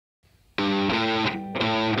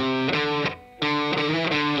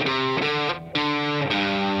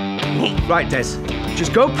Right, Des.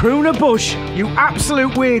 Just go prune a bush, you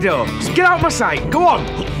absolute weirdo. Just get out my sight. Go on.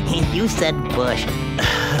 You said bush.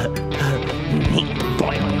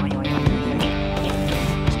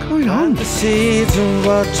 What's going on? The seeds and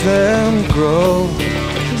watch them grow.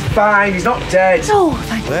 He's fine. He's not dead. Oh,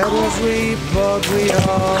 thank Let God. us reap what we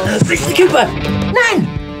are. Mr. Cooper! Nan!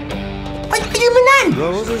 Are you my nan?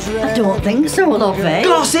 Roses I red. don't think so, lovey.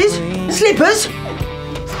 Glasses? Slippers?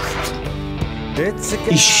 It's a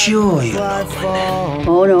You sure you're not fall.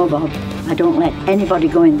 Oh, no, Bob. I don't let anybody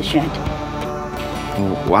go in the shed.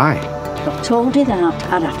 Well, why? If I told you that,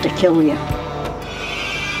 I'd have to kill you.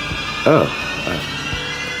 Oh.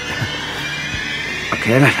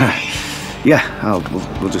 Okay then. Yeah,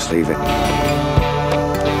 we'll just leave it.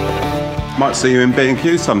 Might see you in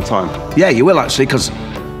B&Q sometime. Yeah, you will actually, because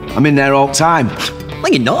I'm in there all the time. No,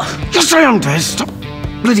 you're not. Yes, I am, Des. Stop.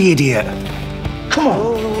 Bloody idiot. Come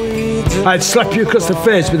on. I'd slap you across the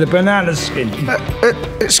face with a banana skin.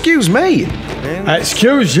 Excuse me. I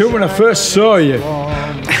excused you when I first saw you.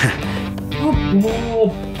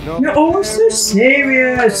 You're always so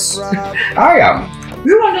serious. I am.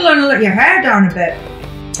 You want to learn to let your hair down a bit.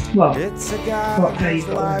 Well, It's a what there you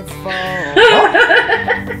go.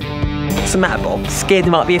 What's the matter, Bob? Scared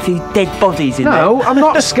there might be a few dead bodies in there? No, I'm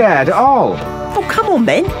not scared at all. Oh, come on,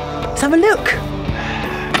 then. Let's have a look.